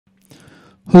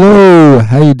Hello,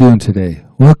 how you doing today?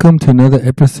 Welcome to another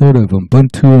episode of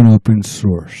Ubuntu and Open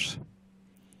Source.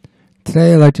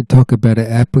 Today I'd like to talk about an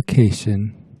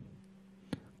application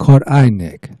called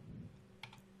i-nex.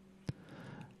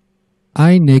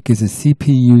 i-nex is a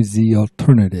CPU-Z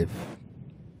alternative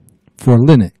for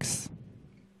Linux.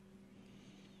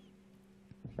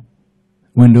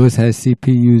 Windows has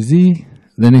CPU-Z,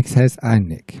 Linux has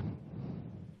i-nex.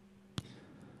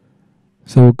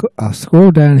 So I'll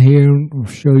scroll down here and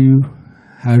show you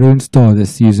how to install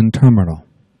this using terminal.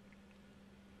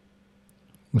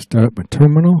 We'll start up my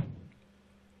terminal.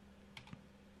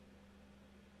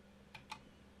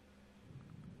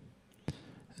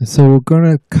 And so we're going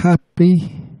to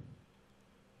copy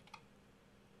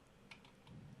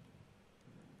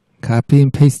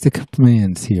and paste the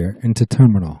commands here into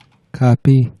terminal.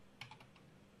 Copy,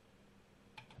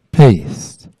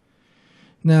 paste.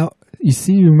 Now, you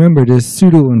see, remember, there's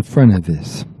sudo in front of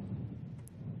this.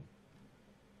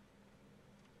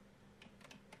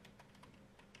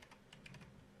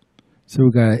 So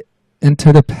we gotta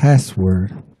enter the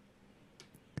password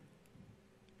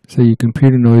so your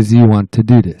computer knows you want to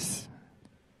do this.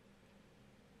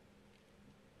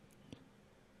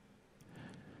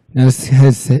 Now this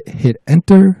has to hit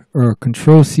enter or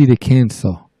Control C to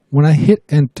cancel. When I hit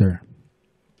enter,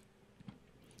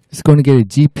 it's going to get a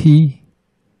GPG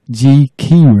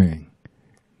keyring.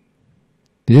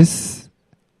 This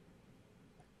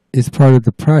is part of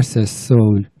the process,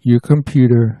 so your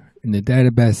computer in the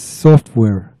database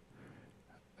software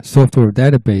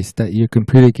database that your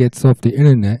computer gets off the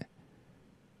internet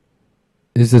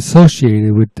is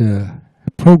associated with the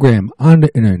program on the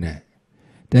internet.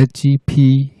 That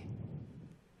GPG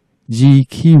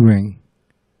keyring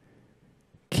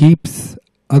keeps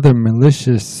other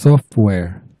malicious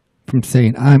software from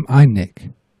saying I'm i-nex.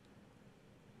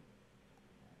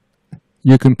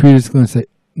 Your computer's going to say,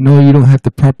 no, you don't have the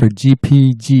proper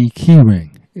GPG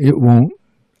keyring. It won't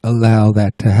allow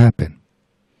that to happen.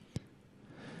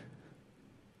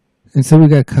 And so we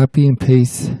got to copy and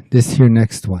paste this here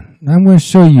next one. Now I'm going to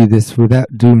show you this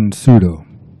without doing sudo.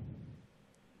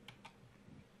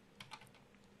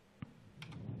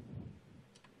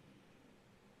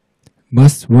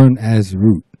 Must run as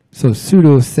root. So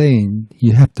sudo is saying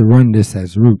you have to run this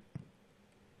as root.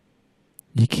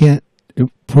 You can't.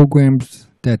 Programs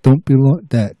that don't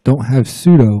have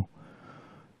sudo,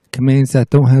 commands that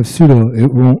don't have sudo,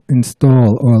 it won't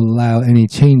install or allow any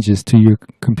changes to your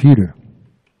computer.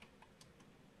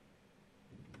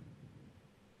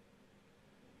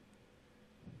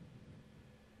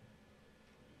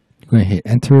 You're going to hit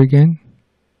enter again.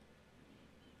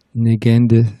 And again,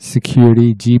 the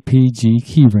security GPG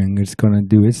keyring is going to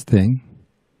do its thing.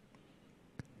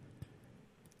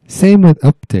 Same with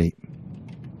update.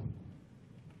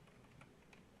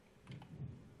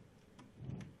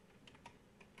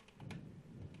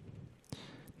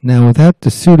 Now, without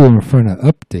the sudo in front of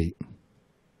update,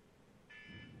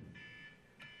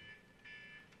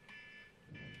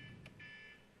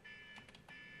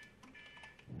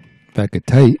 if I could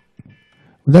type,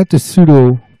 without the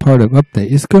sudo part of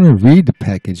update, it's going to read the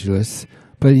package list,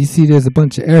 but you see there's a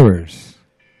bunch of errors.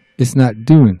 It's not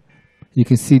doing. You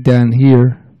can see down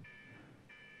here,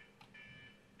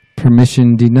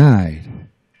 permission denied.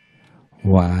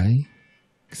 Why?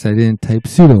 Because I didn't type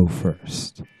sudo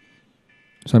first.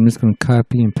 So I'm just going to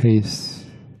copy and paste.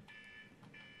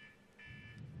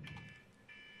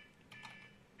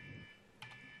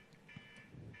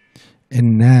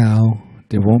 And now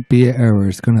there won't be an error.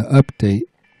 It's going to update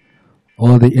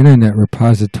all the internet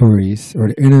repositories or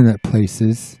the internet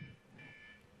places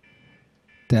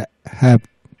that have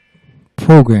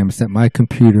programs that my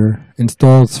computer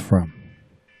installs from.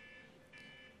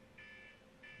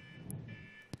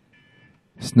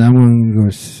 So now I'm going to go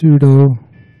sudo.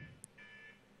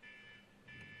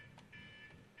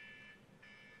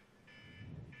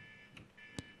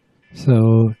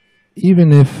 So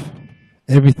even if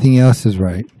everything else is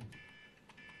right,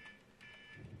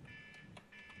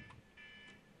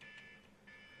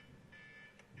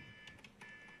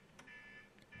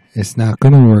 it's not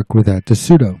going to work without the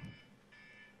sudo.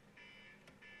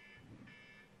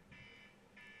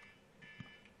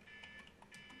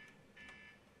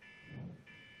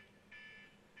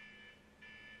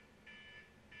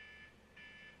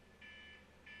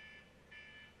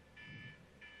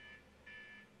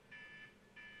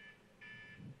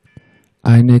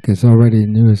 i-nex is already the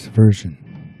newest version.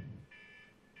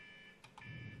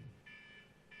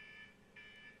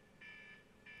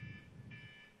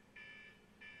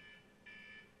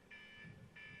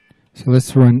 So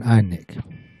let's run i-nex.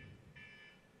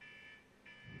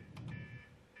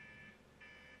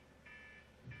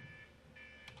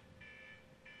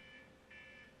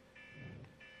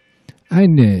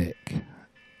 i-nex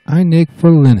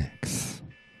for Linux.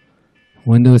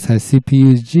 Windows has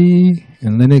CPUs G,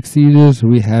 and Linux users,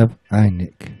 we have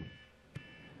i-nex.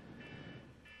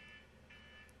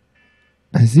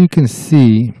 As you can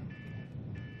see,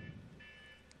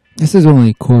 this is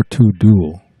only Core 2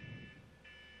 Dual.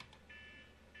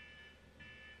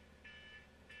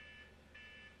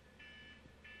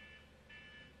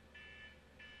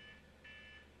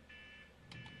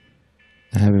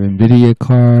 I have an NVIDIA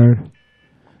card.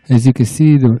 As you can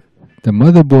see, the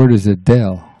motherboard is a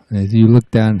Dell. And as you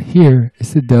look down here,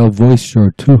 it's a Dell Voice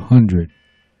Shore 200.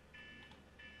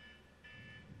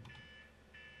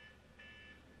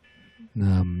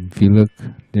 If you look,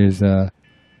 there's a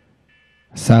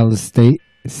solid state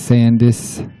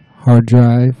SanDisk hard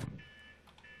drive.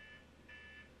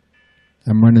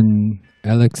 I'm running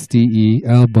LXDE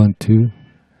Ubuntu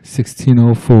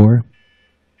 1604.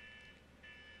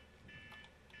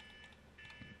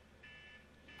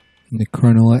 The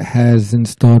kernel it has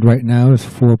installed right now is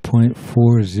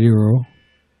 4.40.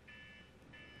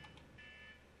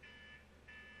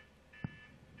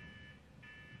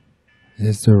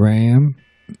 There's the RAM,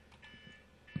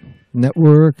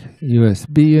 network,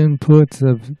 USB inputs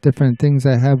of different things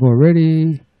I have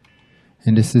already,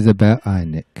 and this is about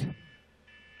i-nex.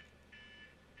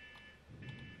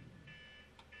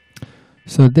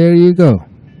 So there you go.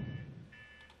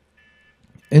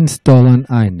 Install on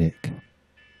i-nex.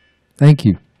 Thank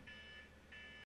you.